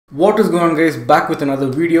What is going on, guys? Back with another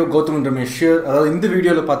video. Gautam and Ramesh here. அதாவது இந்த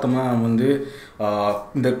வீடியோவில் பார்த்தோம்னா வந்து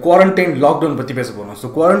இந்த குவாரண்டைன் லாக்டவுன் பற்றி பேச போகிறோம். ஸோ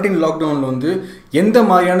குவாரண்டைன் லாக்டவுனில் வந்து எந்த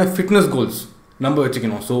மாதிரியான ஃபிட்னஸ் கோல்ஸ் நம்ம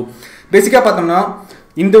வச்சுக்கணும். ஸோ பேசிக்காக பார்த்தோம்னா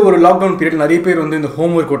இந்த ஒரு லாக்டவுன் பீரியட் நிறைய பேர் வந்து இந்த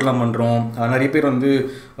ஹோம் ஒர்க் அவுட்லாம் பண்ணுறோம், நிறைய பேர் வந்து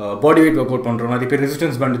பாடி வெயிட் ஒர்க் அவுட் பண்ணுறோம், நிறைய பேர்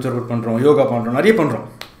ரெசிஸ்டன்ஸ் பேண்ட் ஒர்க் அவுட் பண்ணுறோம், யோகா பண்ணுறோம், நிறைய பண்ணுறோம்.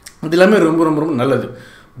 இது எல்லாமே ரொம்ப ரொம்ப ரொம்ப நல்லது.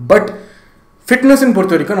 பட் ஃபிட்னஸ்ன்னு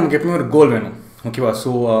பொறுத்த வரைக்கும் நமக்கு எப்பவுமே ஒரு கோல் வேணும், ஓகேவா?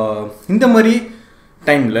 ஸோ இந்த மாதிரி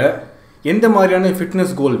டைமில் எந்த மாதிரியான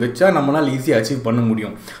ஃபிட்னஸ் கோல் வச்சா நம்மளால் ஈஸியாக அச்சீவ் பண்ண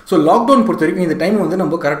முடியும். ஸோ லாக்டவுன் பொறுத்த வரைக்கும் இந்த டைம் வந்து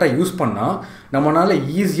நம்ம கரெக்டாக யூஸ் பண்ணால் நம்மளால்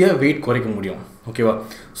ஈஸியாக வெயிட் குறைக்க முடியும், ஓகேவா?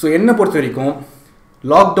 ஸோ என்னை பொறுத்த வரைக்கும்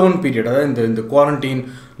லாக்டவுன் பீரியட், அதாவது இந்த குவாரண்டைன்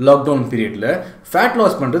லாக்டவுன் பீரியடில் ஃபேட்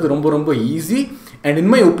லாஸ் பண்ணுறது ரொம்ப ரொம்ப easy. And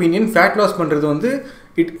in my opinion fat loss பண்ணுறது வந்து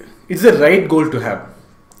it's a right goal to have,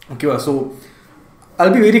 ஓகேவா? So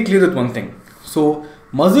I'll be very clear with one thing. So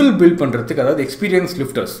muscle build பண்ணுறதுக்கு, அதாவது எக்ஸ்பீரியன்ஸ்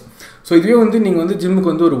லிஃப்டர்ஸ், ஸோ இதுவே வந்து நீங்கள் வந்து ஜிம்முக்கு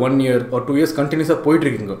வந்து ஒரு 1 year or 2 years கண்டினியூஸாக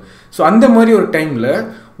போயிட்டுருக்கீங்க. ஸோ அந்த மாதிரி ஒரு டைமில்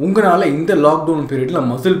உங்களால் இந்த லாக்டவுன் பீரியடில்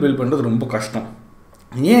மசில் பில்ட் பண்ணுறது ரொம்ப கஷ்டம்.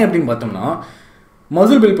 ஏன் அப்படின்னு பார்த்தோம்னா,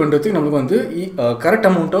 மசில் பில்ட் பண்ணுறதுக்கு நம்மளுக்கு வந்து correct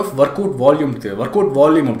amount of work out volume தேவை. ஒர்க் அவுட்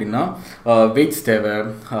வால்யூம் அப்படின்னா வெயிட்ஸ் தேவை,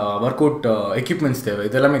 ஒர்க் அவுட் எக்யூப்மெண்ட்ஸ் தேவை,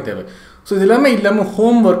 இதெல்லாமே தேவை. ஸோ இது எல்லாமே இல்லாமல்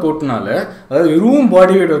ஹோம் ஒர்க் அவுட்னால, அதாவது room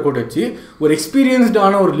body weight work out வச்சு ஒரு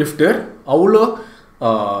எக்ஸ்பீரியன்ஸ்டான ஒரு லிஃப்டர் அவ்வளோ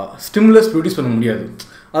ஸ்டிமுலஸ் ப்ரொடியூஸ் பண்ண முடியாது.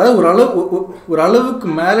 அதாவது ஒரு அளவுக்கு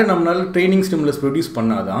மேலே நம்மளால் ட்ரைனிங் ஸ்டிமுலஸ் ப்ரொடியூஸ்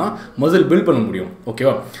பண்ணால் தான் மசில் பில்ட் பண்ண முடியும்,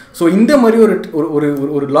 ஓகேவா? ஸோ இந்த மாதிரி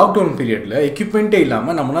ஒரு லாக்டவுன் பீரியடில் எக்யூப்மெண்ட்டே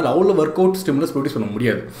இல்லாமல் நம்மளால் அவ்வளோ ஒர்க் அவுட் ஸ்டிமுலஸ் ப்ரொடியூஸ் பண்ண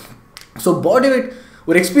முடியாது. ஸோ பாடி வெயிட்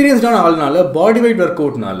ஒரு எக்ஸ்பீரியன்ஸ்டான ஆள்னால body weight work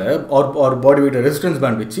அவுட்னால R body weight resistance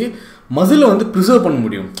pant வச்சு மசிலை வந்து ப்ரிசர்வ் பண்ண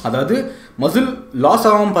முடியும். அதாவது மசில் லாஸ்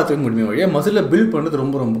ஆகாமல் பார்த்துக்க முடியுமே வழியா மசிலை பில்ட் பண்ணுறது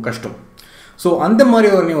ரொம்ப ரொம்ப கஷ்டம். ஸோ அந்த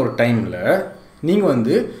மாதிரி ஒரு டைமில் நீங்கள்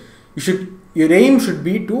வந்து your aim should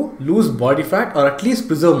be to lose body fat or at least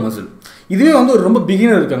preserve muscle. இதுவே வந்து ஒரு ரொம்ப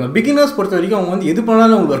பிகினர் இருக்காங்க. பிகினர்ஸ் பொறுத்த வரைக்கும் அவங்க வந்து எது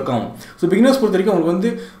பண்ணாலும் அவங்களுக்கு ஒர்க் ஆகும். ஸோ பிகினர்ஸ் பொறுத்த வரைக்கும் அவங்களுக்கு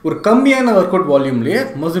வந்து ஒரு கம்மியான ஒர்க் அவுட் வால்யூம்லேயே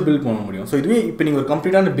மசில் பில்ட் பண்ண முடியும். ஸோ இதுவே இப்போ நீங்கள் ஒரு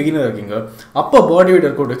கம்ப்ளீட்டான பிகினர் இருக்கீங்க, அப்போ பாடி வெயிட்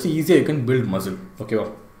ஒர்க் அவுட் வச்சு ஈஸியாக யூ கேன் பில்ட் மசில், ஓகேவா?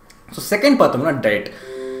 ஸோ செகண்ட் பார்த்தோம்னா diet.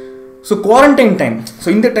 So quarantine time, so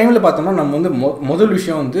இந்த டைமில் பார்த்தோம்னா நம்ம வந்து முதல்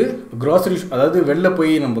விஷயம் வந்து க்ராசரி, அதாவது வெளில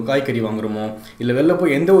போய் நம்ம காய்கறி வாங்குகிறோமோ இல்லை வெளில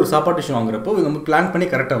போய் எந்த ஒரு சாப்பாட்டு விஷயம் வாங்குறப்போ நம்ம பிளான் பண்ணி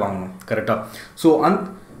கரெக்டாக வாங்கணும், கரெக்டாக.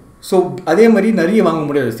 ஸோ அதே மாதிரி நிறைய வாங்க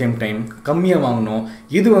முடியாது, சேம் டைம் கம்மியாக வாங்கணும்.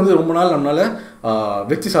 எது வந்து ரொம்ப நாள் நம்மளால்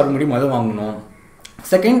வச்சு சாப்பிட முடியுமோ அதை வாங்கணும்.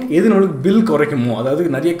 செகண்ட், எது நம்மளுக்கு பில் குறைக்குமோ,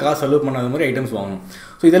 அதாவது நிறைய காசு செலவு பண்ணாத மாதிரி ஐட்டம்ஸ் வாங்கணும்.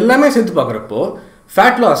 ஸோ இதெல்லாமே சேர்த்து பார்க்குறப்போ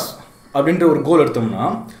ஃபேட் லாஸ் அப்படின்ற ஒரு கோல் எடுத்தோம்னா,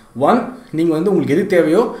 நீங்கள் வந்து உங்களுக்கு எது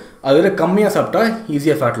தேவையோ அதில் கம்மியாக சாப்பிட்டா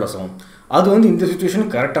ஈஸியாக ஃபேட் லாஸ் ஆகும். அது வந்து இந்த சுச்சுவேஷன்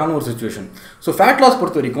கரெக்டான ஒரு சுச்சுவேஷன். ஸோ ஃபேட் லாஸ்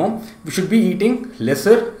பொறுத்த வரைக்கும் we should be eating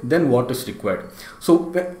lesser than what is required. So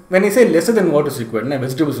when I say lesser than what is required,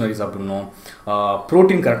 vegetables நிறைய சாப்பிடணும்,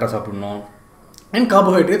 ப்ரோட்டீன் கரெக்டாக சாப்பிடணும், அண்ட்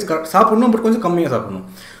கார்போஹைட்ரேட்ஸ் சாப்பிடணும், பட் கொஞ்சம் கம்மியாக சாப்பிடணும்.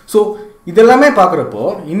 ஸோ இதெல்லாமே பார்க்குறப்போ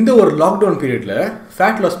இந்த ஒரு லாக்டவுன் பீரியடில்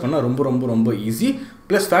ஃபேட் லாஸ் பண்ணால் ரொம்ப ரொம்ப ரொம்ப ஈஸி.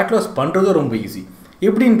 ப்ளஸ் ஃபேட் லாஸ் பண்ணுறதும் ரொம்ப ஈஸி.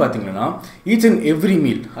 எப்படின்னு பார்த்தீங்கன்னா, ஈச் அண்ட் எவ்ரி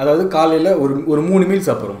மீல், அதாவது காலையில் ஒரு 3 மீல்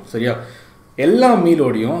சாப்பிட்றோம், சரியா? எல்லா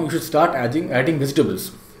மீலோடையும் you should start adding vegetables.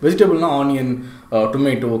 வெஜிடபிள்னால் onion,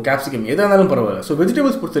 tomato, capsicum எதாக இருந்தாலும் பரவாயில்ல. ஸோ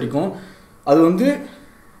வெஜிடபிள்ஸ் பொறுத்த வரைக்கும் அது வந்து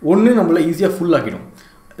ஒன்று நம்மளை ஈஸியாக ஃபுல் ஆக்கிடும்.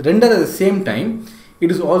 ரெண்டாவது, at the same time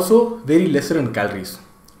it is also very lesser in calories,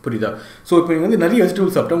 புரியுதா? ஸோ இப்போ நீங்கள் வந்து நிறைய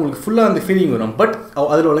வெஜிடபிள்ஸ் சாப்பிட்டா உங்களுக்கு ஃபுல்லாக அந்த ஃபீலிங் வரும், பட்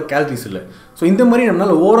அதில் உள்ள கேலரிஸ் இல்லை. ஸோ இந்த மாதிரி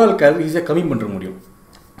நம்மளால் ஓவரால் கேலரி ஈஸியாக கம்மி பண்ண முடியும்.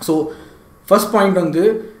 ஸோ ஃபர்ஸ்ட் பாயிண்ட் வந்து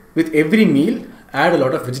with every meal add a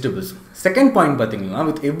lot of vegetables. Second point பார்த்தீங்கன்னா,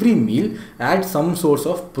 with every meal add some source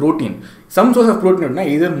of protein. Some source of protein அப்படின்னா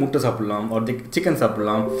either முட்டை சாப்பிடலாம், or சிக்கன்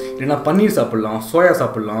சாப்பிடலாம், இல்லைனா பன்னீர் சாப்பிடலாம், சோயா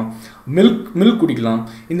சாப்பிடலாம், மில்க் குடிக்கலாம்.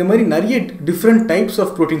 இந்த மாதிரி நிறைய different types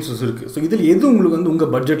of protein source இருக்குது. ஸோ இதில் எது உங்களுக்கு வந்து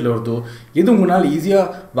உங்கள் பட்ஜெட்டில் வருதோ, எது உங்களால்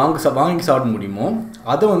ஈஸியாக வாங்கி சாப்பிட முடியுமோ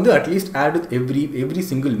அதை வந்து at least add with every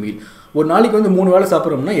single meal. ஒரு நாளைக்கு வந்து 3 வேளை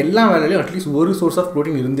சாப்பிட்றோம்னா எல்லா வேலையிலையும் அட்லீஸ்ட் ஒரு சோர்ஸ் ஆஃப்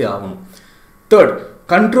ப்ரோட்டீன் இருந்தே ஆகணும். Third,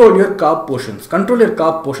 control your corp portions. Control your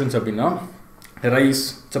corp portions அப்படின்னா ரைஸ்,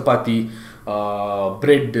 சப்பாத்தி,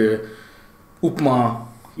 பிரெட்டு, உப்மா,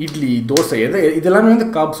 இட்லி, தோசை, இதெல்லாமே வந்து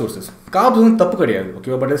கார்ப் சோர்ஸஸ். கார்ப்ஸ் வந்து தப்பு கிடையாது,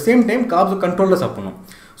 ஓகேவா? But at same time corps கண்ட்ரோலில் சாப்பிடணும்.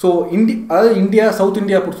 ஸோ அதாவது இந்தியா, சவுத்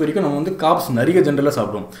இந்தியா பொறுத்த வரைக்கும் நம்ம வந்து கார்ப்ஸ் நிறைய ஜென்ரலாக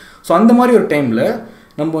சாப்பிடுவோம். ஸோ அந்த மாதிரி ஒரு டைமில்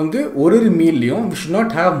நம்ம வந்து ஒரு மீல்லையும் we should not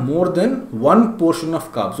have more than 1 portion of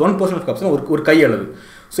carbs. 1 portion of carbs ஒரு கையளவு.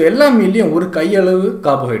 ஸோ எல்லா மீல்லையும் ஒரு கையளவு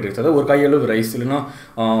கார்போஹைட்ரேட்ஸ், அதாவது ஒரு கையளவு ரைஸ், இல்லைனா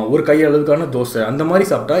ஒரு கையளவுக்கான தோசை, அந்த மாதிரி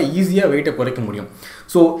சாப்பிட்டா ஈஸியாக வெயிட்டை குறைக்க முடியும்.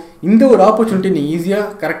 ஸோ இந்த ஒரு ஆப்பர்ச்சுனிட்டி நீங்கள் ஈஸியாக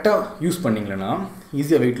கரெக்டாக யூஸ் பண்ணிங்களேன்னா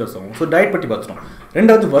ஈஸியாக வெயிட் லாஸ் ஆகும். ஸோ டயட் பற்றி பார்த்துட்டோம்.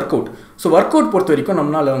 ரெண்டாவது work out. So work out பொறுத்த வரைக்கும்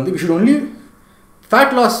நம்மளால் வந்து we should only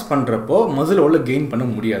fat loss பண்ணுறப்போ மசில் உள்ள கெயின் பண்ண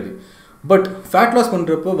முடியாது. பட் ஃபேட் லாஸ்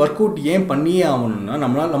பண்ணுறப்போ ஒர்க் அவுட் ஏன் பண்ணியே ஆகணும்னா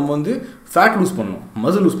நம்ம வந்து ஃபேட் லூஸ் பண்ணணும்,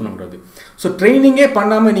 மசில் லூஸ் பண்ணக்கூடாது. ஸோ ட்ரைனிங்கே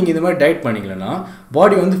பண்ணாமல் நீங்கள் இந்த மாதிரி டயட் பண்ணிக்கலன்னா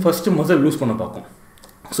பாடி வந்து ஃபஸ்ட்டு மசில் லூஸ் பண்ண பார்க்கும்.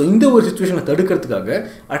 ஸோ இந்த ஒரு சுச்சுவேஷனை தடுக்கிறதுக்காக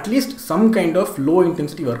at least some kind of low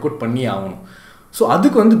intensity work out பண்ணியே ஆகணும். ஸோ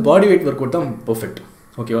அதுக்கு வந்து பாடி வெயிட் ஒர்க் அவுட் தான் பர்ஃபெக்ட்.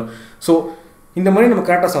 ஓகேவா? ஸோ இந்த மாதிரி நம்ம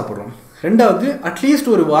கரெக்டாக சாப்பிட்றோம். ரெண்டாவது, அட்லீஸ்ட்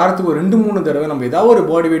ஒரு வாரத்துக்கு ஒரு 2-3 தடவை நம்ம ஏதாவது ஒரு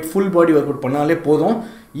body weight full body work out பண்ணாலே போதும்,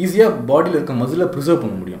 ஈஸியாக பாடியில் இருக்க மசிலை ப்ரிசர்வ்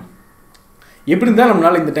பண்ண முடியும். எப்படி இருந்தால்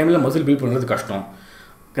நம்மளால் இந்த டைமில் மசில் பில்ட் பண்ணுறது கஷ்டம்,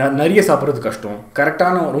 நிறைய சாப்பிட்றது கஷ்டம்,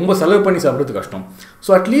 கரெக்டான ரொம்ப செலவு பண்ணி சாப்பிட்றது கஷ்டம். ஸோ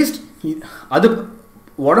அட்லீஸ்ட் அது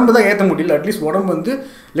உடம்பு தான் ஏற்ற முடியல, அட்லீஸ்ட் உடம்பு வந்து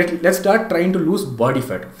let start trying to lose body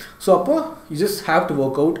fat. So அப்போது you just have to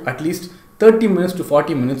work out at least 30 minutes to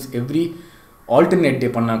 40 minutes every alternate டே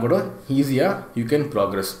பண்ணால் கூட ஈஸியாக யூ கேன்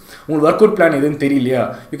ப்ராக்ரஸ். உங்களுக்கு ஒர்க் அவுட் பிளான் எதுன்னு தெரியலையா,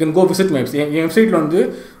 you can go visit my website. என் வெப்சைட்டில் வந்து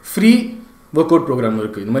free work out program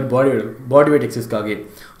இருக்குது இந்த மாதிரி பாடி வெயிட் எக்ஸசைஸ்க்காக.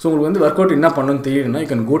 ஸோ உங்களுக்கு வந்து ஒர்க் அவுட் என்ன பண்ணணும்னு தெரியலன்னா you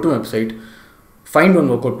can go to website, find one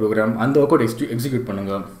work out program, அந்த ஒர்க் அவுட் எக்ஸிக்யூட்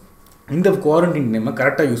பண்ணுங்கள். இந்த குவாரண்டைன் டைமை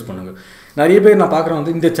கரெக்டாக யூஸ் பண்ணுங்கள். நிறைய பேர் நான் பார்க்குறேன்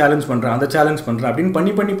வந்து இந்த சேலஞ்ச் பண்ணுறேன், அந்த சேலஞ்ச் பண்ணுறேன் அப்படின்னு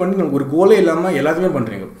பண்ணி ஒரு கோலே இல்லாமல் எல்லாத்தையுமே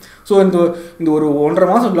பண்ணுறீங்க. ஸோ இந்த ஒரு 1.5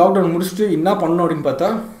 மாதம் லாக்டவுன் முடிச்சுட்டு என்ன பண்ணணும் அப்படின்னு பார்த்தா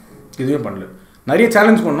எதுவுமே பண்ணல. நிறைய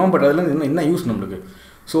சேலஞ்ச் பண்ணோம், பட் அதில் என்ன யூஸ் நம்மளுக்கு?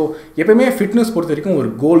 ஸோ எப்போயுமே ஃபிட்னஸ் பொறுத்த வரைக்கும்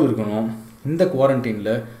ஒரு கோல் இருக்கணும். இந்த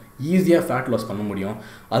குவாரண்டைனில் ஈஸியாக ஃபேட் லாஸ் பண்ண முடியும்,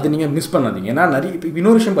 அது நீங்கள் மிஸ் பண்ணாதீங்க. ஏன்னா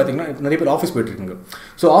இன்னொரு விஷயம் பார்த்தீங்கன்னா நிறைய பேர் ஆஃபீஸ் போய்ட்டுருக்குங்க.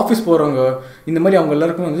 ஸோ ஆஃபீஸ் போகிறவங்க இந்த மாதிரி அவங்க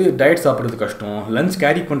எல்லாருக்கும் வந்து டயட் சாப்பிட்றது கஷ்டம், லஞ்ச்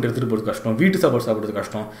கேரி பண்ணிட்டு எடுத்துகிட்டு போகிறது கஷ்டம், வீட்டு சாப்பாடு சாப்பிட்றது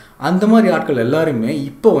கஷ்டம். அந்த மாதிரி ஆட்கள் எல்லாருமே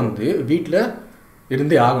இப்போ வந்து வீட்டில்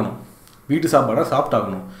இருந்தே ஆகணும், வீட்டு சாப்பாடாக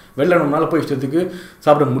சாப்பிட்டாகணும். வெளில நம்மளால் போய் இஷ்டத்துக்கு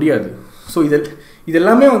சாப்பிட முடியாது. ஸோ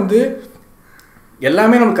இதெல்லாமே வந்து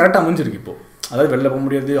எல்லாமே நமக்கு கரெக்டாக அமைஞ்சிருக்கு இப்போது. அதாவது வெளில போக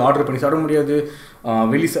முடியாது, ஆர்டர் பண்ணி சாப்பிட முடியாது,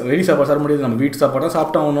 வெளி சாப்பாடு சாப்பிட முடியாது, நம்ம வீட்டு சாப்பாடாக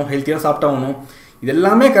சாப்பிட்டாகணும், ஹெல்த்தியாக சாப்பிட்டாகணும். இது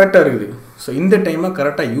எல்லாமே கரெக்டாக இருக்குது. ஸோ இந்த டைமை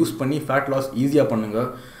கரெக்டாக யூஸ் பண்ணி ஃபேட் லாஸ் ஈஸியாக பண்ணுங்கள்.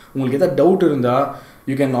 உங்களுக்கு எதாவது டவுட் இருந்தால்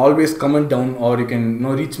you can always comment down are you can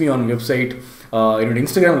reach me on website. என்னோட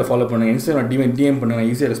இன்ஸ்டாகிராமில் ஃபாலோ பண்ணுங்கள், இன்ஸ்டாகிராம் டிஎம் பண்ணுங்கள்,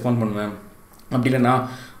 ஈஸியாக ரெஸ்பாண்ட் பண்ணுவேன். அப்படி இல்லைன்னா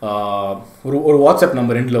ஒரு வாட்ஸ்அப்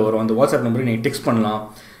நம்பர் ரெண்டில் வரும், அந்த வாட்ஸ்அப் நம்பரை நீங்கள் டெக்ஸ்ட் பண்ணலாம்.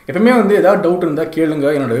 எப்பவுமே வந்து ஏதாவது டவுட் இருந்தால் கேளுங்க.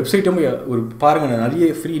 என்னோடய வெப்சைட்டும் ஒரு பாருங்கள், நிறைய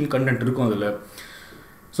ஃப்ரீ கண்டென்ட் இருக்கும் அதில்.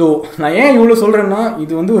 ஸோ நான் ஏன் இவ்வளோ சொல்கிறேன்னா,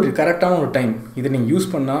 இது வந்து ஒரு கரெக்டான ஒரு டைம். இதை நீங்கள் யூஸ்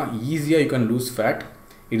பண்ணால் ஈஸியாக you can loose fat.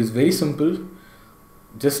 It is very simple.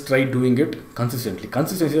 Just try doing it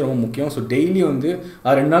consistency ரொம்ப முக்கியம். ஸோ டெய்லி வந்து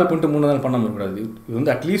 2 நாள் பண்ணிட்டு 3 நாள் பண்ணாமல் இருக்கக்கூடாது. இது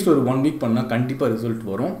வந்து அட்லீஸ்ட் ஒரு 1 வீக் பண்ணால் கண்டிப்பாக ரிசல்ட்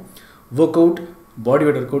வரும். Work out, body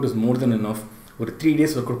weight work out is more then enough. ஒரு 3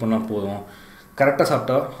 days ஒர்க் அவுட் பண்ணால் போதும். கரெக்டாக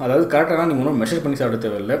சாப்பிட்டா, அதாவது கரெக்டாக நீங்கள் ஒன்றும் மெஷர் பண்ணி சாப்பிட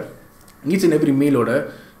தேவையில்லை. Each and every மீலோட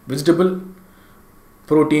vegetable,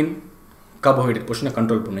 protein, carbohydrate போர்ஷனை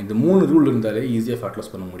கண்ட்ரோல் பண்ணணும். இந்த 3 ரூல் இருந்தாலே ஈஸியாக ஃபேட்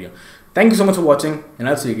லாஸ் பண்ண முடியும். தேங்க்யூ ஸோ மச் ஃபார் வாட்சிங்.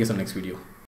 என்னால் see you guys on next video.